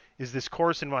picture, is this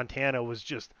course in Montana was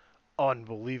just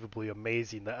unbelievably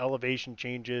amazing. The elevation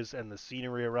changes and the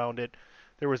scenery around it.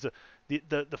 There was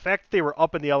the fact that they were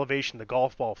up in the elevation, the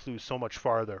golf ball flew so much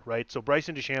farther, right? So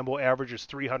Bryson DeChambeau averages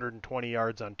 320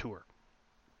 yards on tour.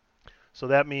 So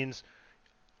that means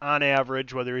on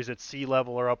average, whether he's at sea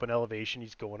level or up in elevation,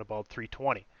 he's going about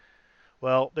 320.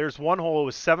 Well, there's one hole, it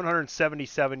was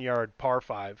 777-yard par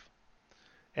 5,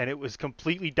 and it was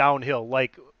completely downhill.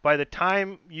 Like, by the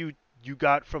time you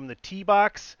got from the tee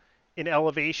box in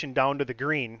elevation down to the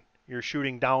green, you're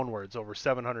shooting downwards over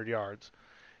 700 yards.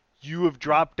 You have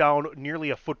dropped down nearly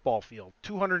a football field,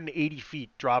 280 feet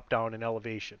drop down in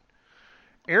elevation.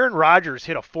 Aaron Rodgers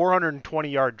hit a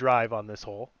 420-yard drive on this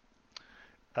hole.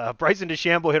 Bryson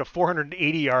DeChambeau hit a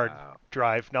 480-yard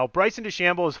drive. Now, Bryson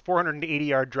DeChambeau's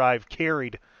 480-yard drive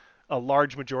carried a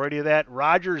large majority of that.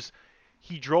 Rodgers,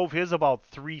 he drove his about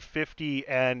 350,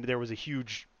 and there was a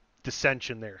huge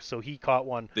dissension there. So he caught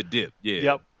one. The dip, yeah.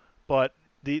 Yep. But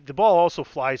the ball also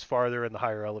flies farther in the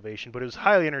higher elevation. But it was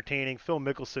highly entertaining. Phil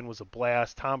Mickelson was a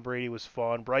blast. Tom Brady was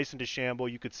fun. Bryson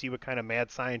DeChambeau, you could see what kind of mad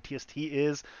scientist he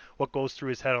is, what goes through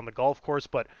his head on the golf course.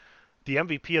 But the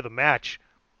MVP of the match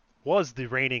was the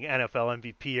reigning NFL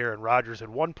MVP, Aaron Rodgers. At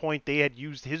one point, they had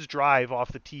used his drive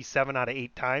off the tee 7 out of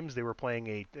 8 times. They were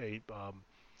playing a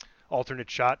alternate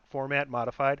shot format,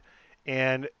 modified.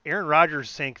 And Aaron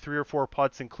Rodgers sank 3 or 4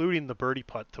 putts, including the birdie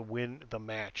putt, to win the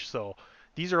match. So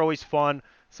these are always fun.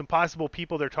 Some possible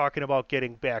people they're talking about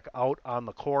getting back out on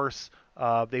the course.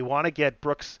 They want to get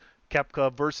Brooks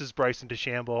Koepka versus Bryson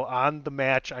DeChambeau on the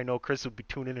match. I know Chris would be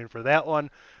tuning in for that one.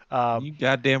 You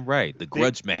goddamn right. The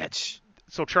grudge match.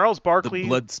 So Charles Barkley, the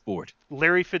blood sport,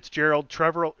 Larry Fitzgerald,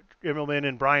 Trevor Immelman,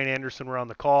 and Brian Anderson were on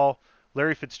the call.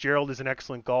 Larry Fitzgerald is an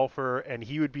excellent golfer, and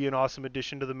he would be an awesome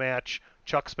addition to the match.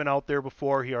 Chuck's been out there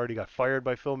before. He already got fired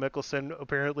by Phil Mickelson,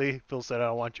 apparently. Phil said, I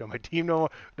don't want you on my team no more.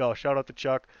 No, shout out to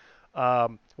Chuck.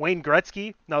 Wayne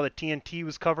Gretzky, now that TNT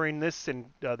was covering this, and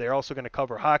they're also going to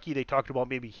cover hockey, they talked about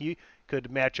maybe he could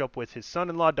match up with his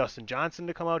son-in-law, Dustin Johnson,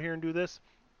 to come out here and do this.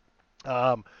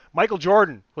 Michael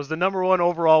Jordan was the number 1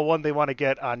 overall one they want to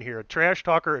get on here. A trash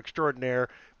talker extraordinaire.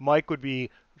 Mike would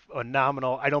be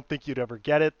phenomenal. I don't think you'd ever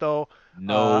get it, though.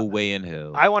 No way in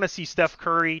hell. I want to see Steph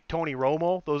Curry, Tony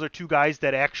Romo. Those are 2 guys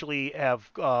that actually have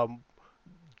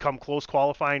come close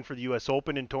qualifying for the U.S.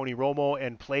 Open, and Tony Romo,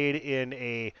 and played in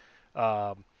a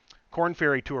Korn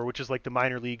Ferry Tour, which is like the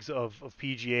minor leagues of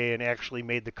PGA, and actually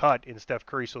made the cut in Steph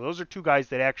Curry. So those are 2 guys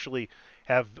that actually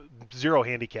have 0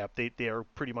 handicap. They are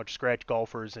pretty much scratch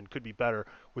golfers and could be better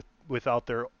without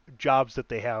their jobs that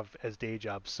they have as day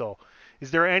jobs. So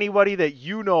is there anybody that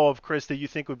you know of, Chris, that you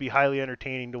think would be highly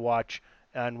entertaining to watch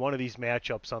on one of these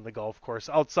matchups on the golf course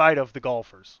outside of the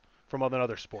golfers from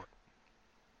another sport?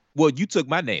 Well, you took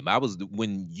my name. I was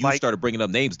when you Mike? Started bringing up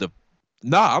names.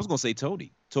 I was gonna say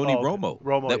Tony Romo.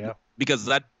 Romo, yeah.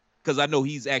 Because I know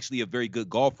he's actually a very good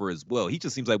golfer as well. He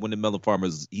just seems like one of the Mellon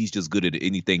Farmers. He's just good at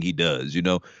anything he does, you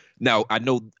know. Now I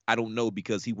don't know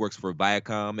because he works for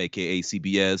Viacom, aka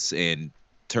CBS, and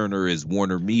Turner is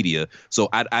Warner Media. So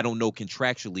I don't know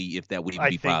contractually if that would even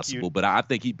be possible. But I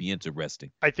think he'd be interesting.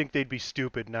 I think they'd be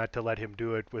stupid not to let him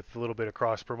do it with a little bit of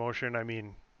cross promotion. I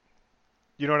mean,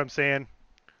 you know what I'm saying?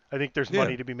 I think there's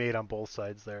money to be made on both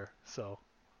sides there. So.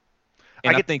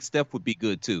 And I think Steph would be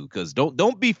good too, because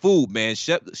don't be fooled, man.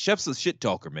 Chef's a shit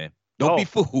talker, man. Don't be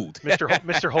fooled.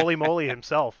 Mr. Holy Moly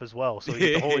himself as well. So you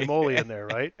get the Holy Moly in there,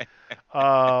 right?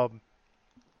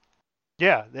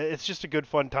 Yeah, it's just a good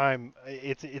fun time.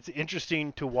 It's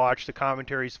interesting to watch. The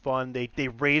commentary's fun. They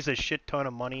raise a shit ton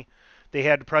of money. They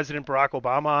had President Barack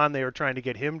Obama on. They were trying to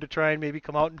get him to try and maybe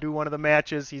come out and do one of the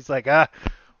matches. He's like, well,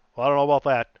 I don't know about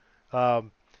that.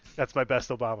 That's my best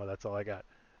Obama. That's all I got.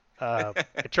 I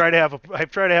try to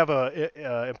have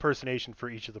a impersonation for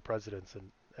each of the presidents,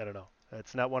 and I don't know.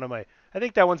 That's not one of my. I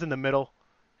think that one's in the middle.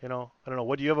 I don't know.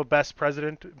 What do you have a best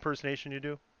president impersonation you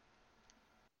do?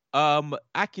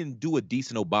 I can do a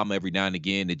decent Obama every now and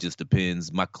again. It just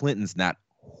depends. My Clinton's not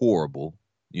horrible,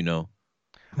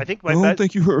 I think I don't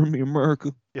think you heard me,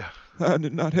 America. Yeah. I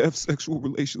did not have sexual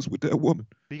relations with that woman.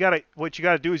 What you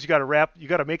gotta do is you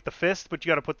gotta make the fist, but you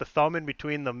gotta put the thumb in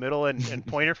between the middle and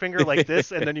pointer finger like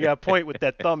this, and then you gotta point with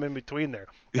that thumb in between there.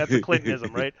 That's a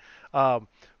Clintonism, right?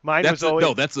 That's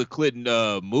a Clinton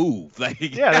move.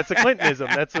 Yeah, that's a Clintonism.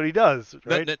 That's what he does,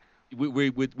 right?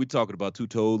 We're talking about two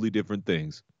totally different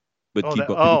things. But I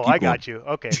going. got you.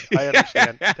 Okay, I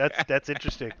understand. That's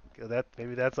interesting.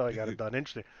 Maybe that's how I got it done.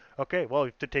 Interesting. Okay, well, you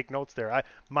have to take notes there.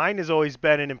 Mine has always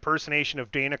been an impersonation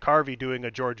of Dana Carvey doing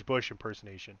a George Bush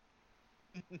impersonation.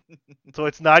 So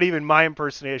it's not even my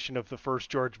impersonation of the first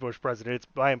George Bush president. It's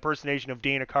my impersonation of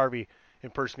Dana Carvey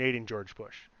impersonating George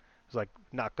Bush. It's like,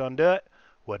 not gonna do it.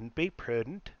 Wouldn't be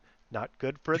prudent. Not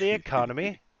good for the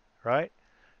economy, right?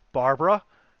 Barbara,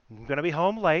 I'm gonna be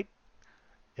home late.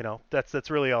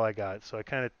 That's really all I got. So I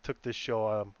kind of took this show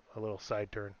a little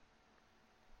side turn.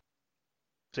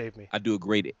 Save me. I do a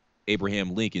great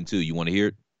Abraham Lincoln too. You want to hear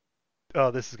it? Oh,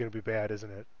 this is gonna be bad,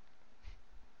 isn't it?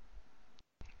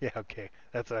 Yeah, okay.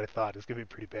 That's what I thought. It's gonna be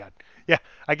pretty bad. Yeah,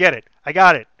 I get it. I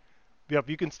got it. Yep,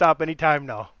 you can stop any time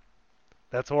now.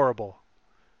 That's horrible.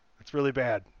 It's really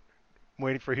bad. I'm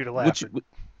waiting for you to laugh.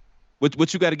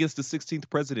 What you got against the 16th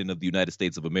president of the United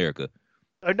States of America?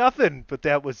 Nothing, but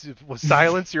that was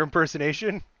silence your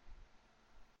impersonation?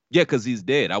 Yeah, because he's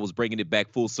dead. I was bringing it back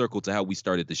full circle to how we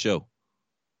started the show.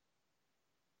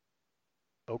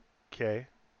 Okay.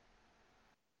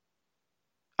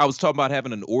 I was talking about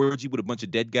having an orgy with a bunch of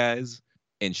dead guys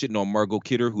and shitting on Margot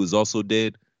Kidder, who is also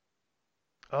dead.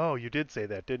 Oh, you did say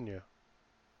that, didn't you?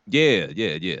 Yeah.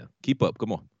 Keep up.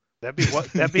 Come on. That'd be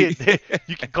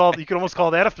you could almost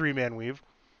call that a 3-man weave.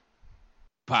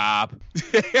 Pop.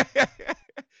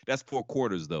 That's 4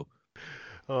 quarters though.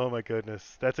 Oh my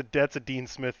goodness. That's a Dean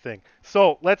Smith thing.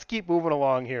 So let's keep moving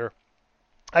along here.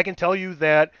 I can tell you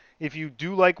that if you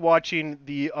do like watching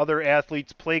the other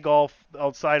athletes play golf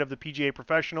outside of the PGA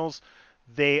Professionals,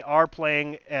 they are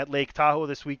playing at Lake Tahoe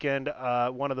this weekend,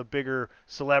 one of the bigger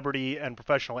celebrity and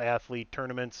professional athlete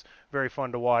tournaments. Very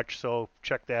fun to watch, so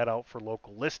check that out for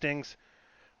local listings.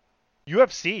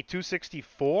 UFC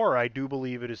 264, I do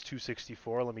believe it is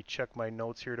 264. Let me check my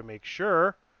notes here to make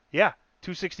sure. Yeah,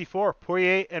 264.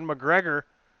 Poirier and McGregor.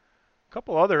 A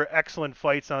couple other excellent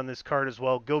fights on this card as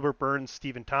well. Gilbert Burns,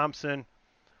 Stephen Thompson.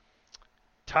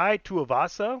 Tai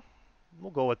Tuivasa,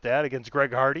 we'll go with that, against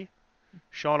Greg Hardy.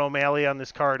 Sean O'Malley on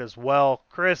this card as well.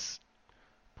 Chris,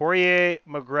 Poirier,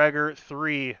 McGregor,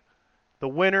 3. The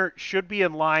winner should be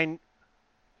in line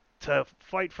to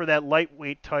fight for that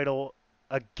lightweight title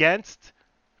against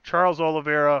Charles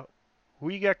Oliveira. Who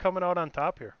you got coming out on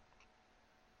top here?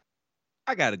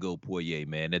 I got to go Poirier,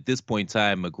 man. At this point in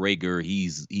time, McGregor,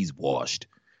 he's washed.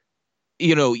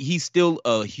 He's still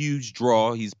a huge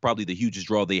draw. He's probably the hugest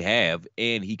draw they have,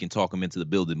 and he can talk him into the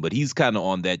building. But he's kind of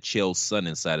on that Chael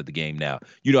Sonnen side of the game now.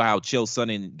 You know how Chael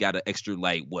Sonnen got an extra,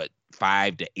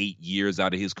 5 to 8 years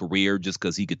out of his career just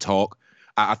because he could talk?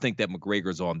 I think that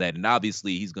McGregor's on that, and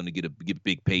obviously he's going to get a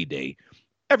big payday.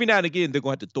 Every now and again, they're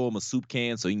going to have to throw him a soup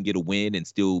can so he can get a win and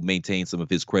still maintain some of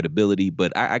his credibility.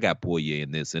 But I got Poirier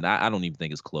in this, and I don't even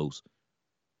think it's close.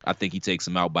 I think he takes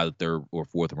him out by the 3rd or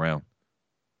 4th round.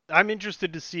 I'm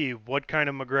interested to see what kind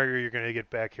of McGregor you're going to get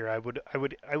back here. I would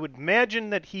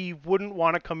imagine that he wouldn't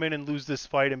want to come in and lose this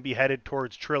fight and be headed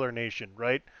towards Triller Nation,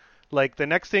 right? Like, the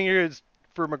next thing is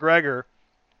for McGregor,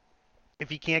 if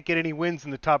he can't get any wins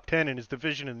in the top 10 in his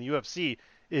division in the UFC,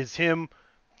 is him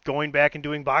going back and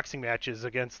doing boxing matches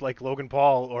against Logan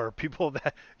Paul or people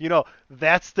that,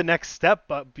 that's the next step.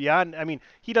 But beyond,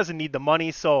 he doesn't need the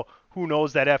money, so who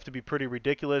knows, that'd have to be pretty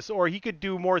ridiculous. Or he could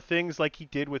do more things like he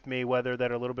did with Mayweather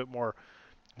that are a little bit more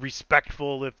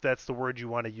respectful, if that's the word you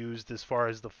want to use, as far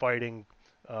as the fighting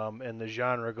and the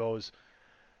genre goes.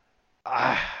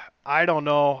 I don't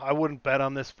know. I wouldn't bet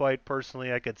on this fight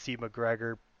personally. I could see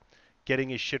McGregor getting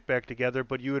his shit back together,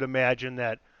 but you would imagine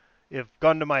that if,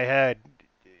 gun to my head,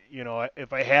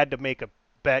 if I had to make a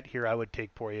bet here, I would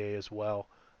take Poirier as well.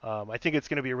 I think it's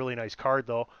going to be a really nice card,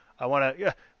 though.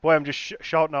 I'm just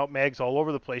shouting out mags all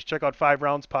over the place. Check out 5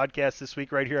 Rounds podcast this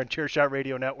week right here on Chairshot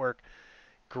Radio Network.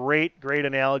 Great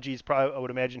analogies. Probably, I would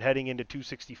imagine, heading into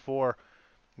 264.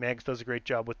 Mags does a great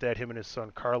job with that, him and his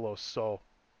son Carlos. So,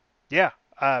 yeah,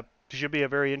 should be a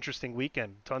very interesting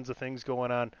weekend. Tons of things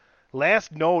going on.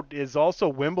 Last note is also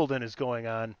Wimbledon is going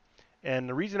on. And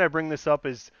the reason I bring this up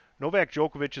is Novak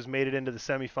Djokovic has made it into the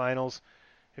semifinals.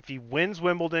 If he wins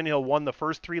Wimbledon, he'll won the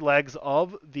first 3 legs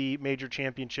of the major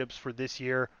championships for this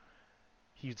year.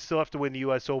 He'd still have to win the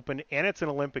U.S. Open, and it's an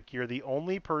Olympic year. The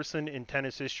only person in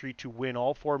tennis history to win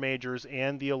all 4 majors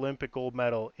and the Olympic gold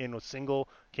medal in a single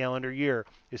calendar year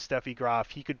is Steffi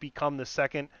Graf. He could become the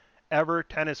second ever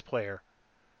tennis player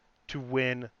to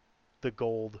win the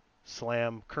Gold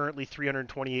Slam. Currently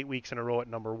 328 weeks in a row at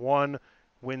number 1.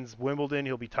 Wins Wimbledon,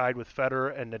 he'll be tied with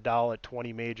Federer and Nadal at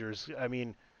 20 majors. I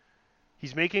mean,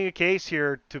 he's making a case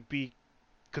here to be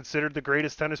considered the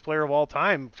greatest tennis player of all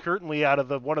time. Certainly out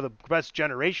of one of the best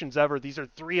generations ever. These are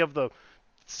 3 of the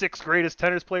 6 greatest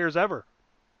tennis players ever.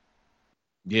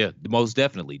 Yeah, most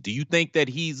definitely. Do you think that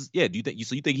he's? Yeah. Do you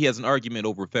think he has an argument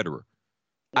over Federer?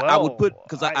 Well, I would put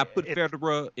I put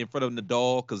Federer in front of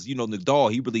Nadal because Nadal,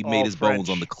 he really made his bones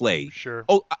on the clay. Sure.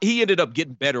 Oh, he ended up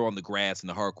getting better on the grass and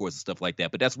the hard courts and stuff like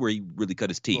that. But that's where he really cut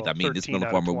his teeth. Well, I mean, this Miller 13 out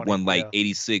of Farmer 20, won like yeah.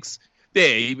 86. Yeah,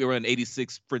 he ran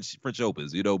 86 French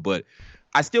Opens. But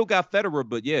I still got Federer.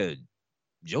 But yeah,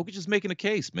 Djokic is making a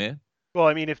case, man. Well,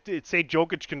 I mean, if say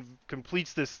Djokic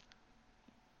completes this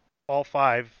all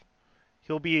 5,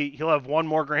 he'll have 1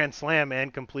 more Grand Slam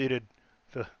and completed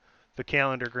the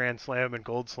calendar Grand Slam and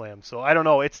Gold Slam. So I don't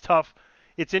know. It's tough.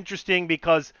 It's interesting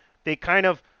because they kind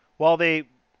of while they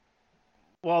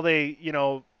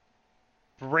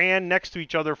ran next to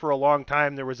each other for a long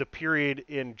time, there was a period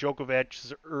in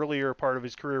Djokovic's earlier part of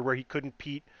his career where he couldn't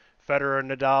beat Federer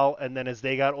and Nadal, and then as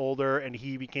they got older and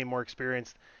he became more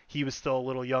experienced, he was still a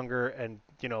little younger and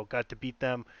got to beat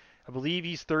them. I believe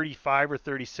he's 35 or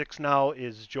 36 now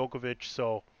is Djokovic,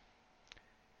 so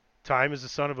time is the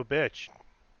son of a bitch.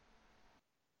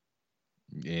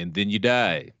 And then you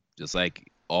die, just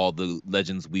like all the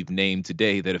legends we've named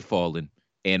today that have fallen,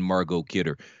 and Margot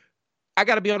Kidder. I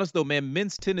got to be honest, though, man,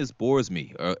 men's tennis bores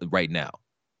me right now.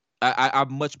 I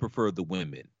much prefer the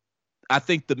women. I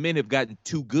think the men have gotten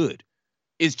too good.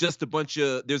 It's just a bunch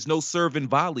of, there's no serve and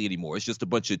volley anymore. It's just a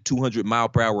bunch of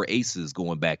 200-mile-per-hour aces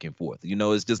going back and forth.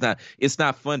 It's just it's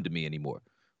not fun to me anymore.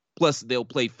 Plus, they'll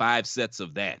play 5 sets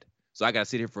of that. So I got to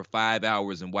sit here for 5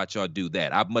 hours and watch y'all do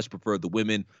that. I much prefer the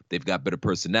women. They've got better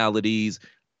personalities.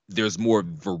 There's more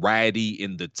variety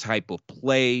in the type of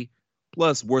play.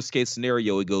 Plus, worst case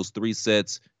scenario, it goes 3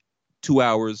 sets, 2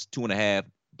 hours, 2.5,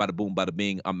 bada boom, bada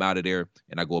bing. I'm out of there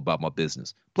and I go about my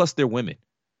business. Plus, they're women.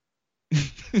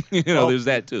 There's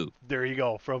that too. There you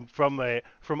go. From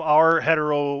our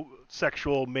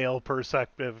heterosexual male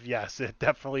perspective, yes, it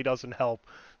definitely doesn't help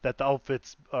that the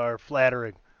outfits are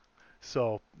flattering.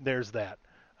 So there's that.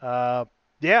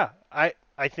 Yeah, I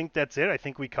think that's it. I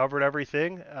think we covered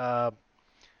everything.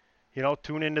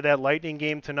 Tune into that Lightning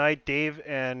game tonight. Dave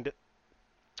and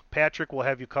Patrick will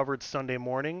have you covered Sunday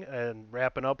morning and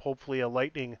wrapping up hopefully a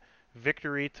Lightning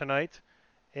victory tonight.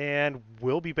 And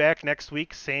we'll be back next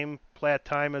week, same Platt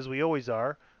time as we always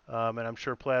are. And I'm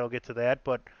sure Platt will get to that.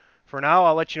 But for now,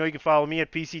 I'll let you know you can follow me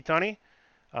at PC Tunney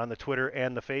on the Twitter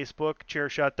and the Facebook.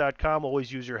 Chairshot.com.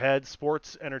 Always use your head.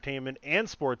 Sports entertainment. And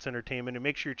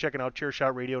make sure you're checking out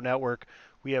Chairshot Radio Network.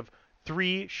 We have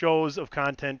 3 shows of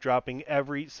content dropping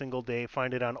every single day.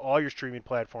 Find it on all your streaming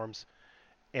platforms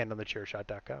and on the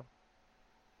Chairshot.com.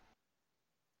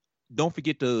 Don't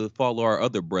forget to follow our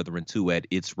other brethren, too, at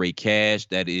It's Ray Cash.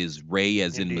 That is Ray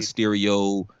as Indeed. in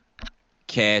Mysterio,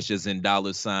 Cash as in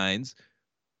dollar signs.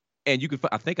 And you can,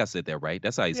 I think I said that right.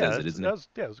 That's how he says it, isn't it?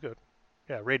 It was good.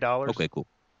 Yeah, Ray Dollars. Okay, cool.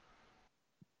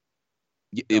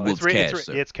 It was Cash,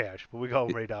 sir. It's Cash, but we call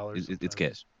him Ray Dollars. It's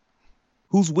Cash.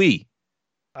 Who's we?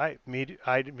 Me.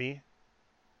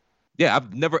 Yeah,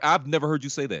 I've never heard you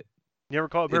say that. You ever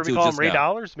call him Ray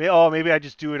Dollars? Maybe I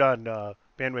just do it on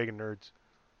Bandwagon Nerds.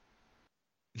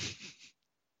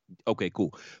 Okay,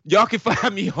 cool. Y'all can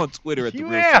find me on Twitter at the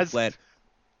Real Flat.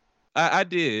 I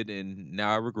did, and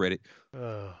now I regret it.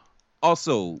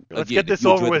 Also, let's get this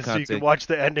over with so you can watch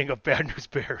the ending of Bad News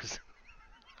Bears.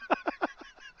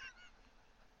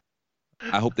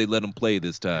 I hope they let him play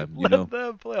this time. Let them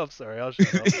play. I'm sorry. I'll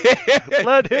shut up.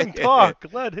 Let him talk.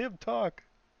 Let him talk.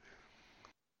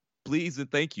 Please and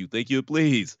thank you. Thank you,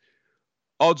 please.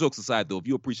 All jokes aside, though, if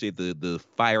you appreciate the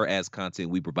fire-ass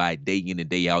content we provide day in and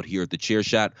day out here at the Chair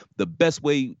Shot, the best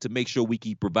way to make sure we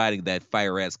keep providing that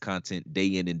fire-ass content day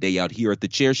in and day out here at the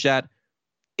Chair Shot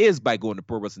is by going to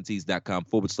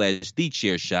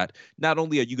ProWrestlingTees.com/TheChairShot. Not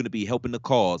only are you going to be helping the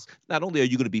cause, not only are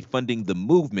you going to be funding the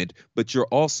movement, but you're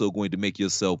also going to make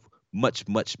yourself much,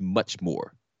 much, much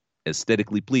more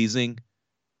aesthetically pleasing,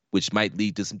 which might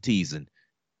lead to some teasing,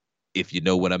 if you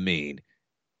know what I mean.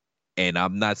 And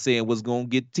I'm not saying what's going to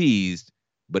get teased,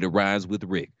 but it rhymes with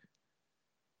Rick.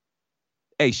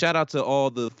 Hey, shout out to all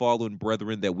the fallen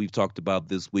brethren that we've talked about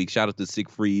this week. Shout out to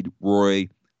Siegfried, Roy,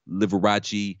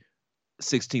 Liberace,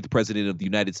 16th President of the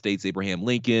United States, Abraham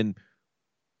Lincoln,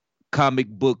 comic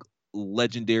book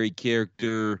legendary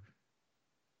character,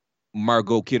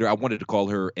 Margot Kidder. I wanted to call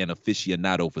her an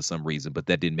aficionado for some reason, but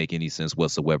that didn't make any sense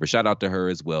whatsoever. Shout out to her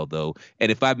as well, though.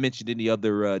 And if I've mentioned any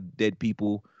other dead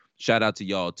people, shout out to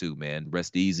y'all too, man.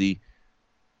 Rest easy.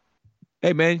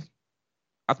 Hey, man,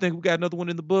 I think we got another one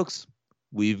in the books.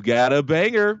 We've got a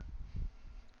banger.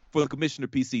 For the Commissioner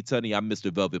PC Tunney, I'm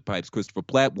Mr. Velvet Pipes, Christopher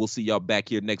Platt. We'll see y'all back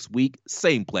here next week.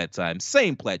 Same Platt time,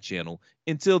 same Platt channel.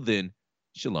 Until then,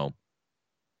 shalom.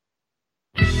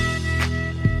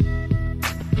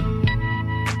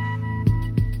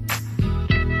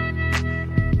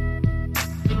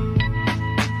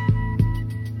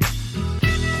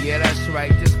 Yeah, that's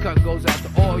right. This cut goes out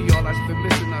to all y'all that's been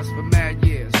missing us for mad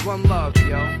years. One love, yo.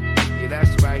 Yeah,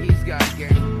 that's right. He's got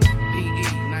game. PE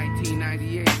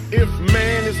 1998. If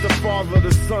man is the father,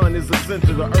 the sun is the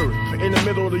center of the earth, in the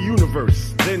middle of the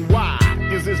universe, then why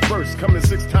is this verse coming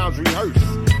 6 times rehearsed?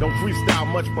 Don't freestyle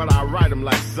much, but I write them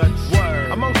like such.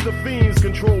 Word. Amongst the fiends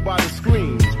controlled by the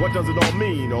screens, what does it all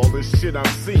mean, all this shit I'm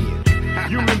seeing?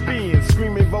 Human beings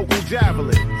screaming vocal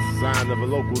javelins, sign of a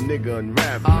local nigga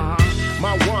unraveling.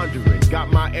 My wandering got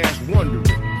my ass wondering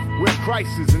where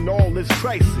Christ is in all this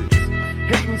crisis.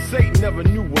 Hating Satan never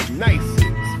knew what nice is.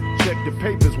 Check the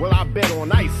papers, well I bet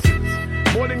on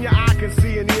ISIS. More than your eye can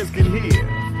see and ears can hear.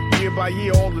 Year by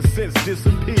year all the sense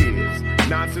disappears.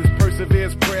 Nonsense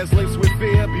perseveres, prayers links with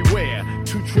fear. Beware,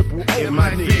 2 triple O. It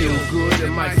might feel good, it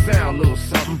might sound a little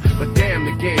something, but damn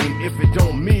the game if it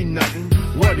don't mean nothing.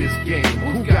 What is game?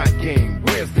 Who got game?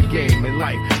 Where's the game in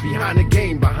life? Behind the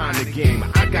game, behind the game.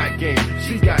 I got game,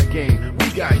 she got game, we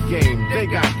got game, they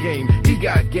got game, he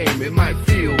got game. It might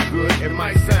feel good, it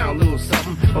might sound a little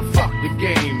something, but fuck the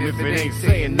game if it ain't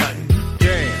saying nothing.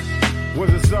 Damn, was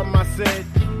it something I said?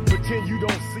 Pretend you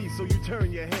don't see, so you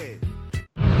turn your head.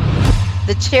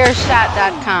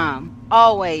 TheChairShot.com.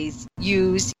 Always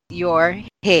use your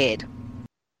head.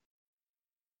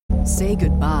 Say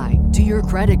goodbye to your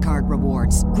credit card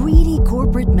rewards. Greedy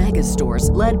corporate mega stores,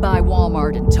 led by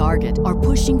Walmart and Target, are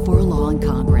pushing for a law in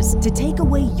Congress to take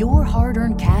away your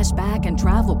hard-earned cash back and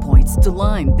travel points to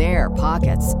line their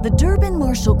pockets. The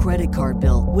Durbin-Marshall credit card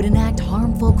bill would enact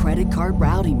harmful credit card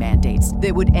routing mandates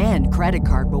that would end credit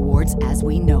card rewards as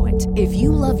we know it. If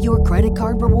you love your credit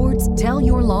card rewards, tell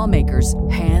your lawmakers,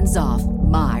 hands off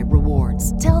my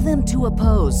rewards. Tell them to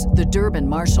oppose the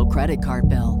Durbin-Marshall credit card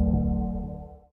bill.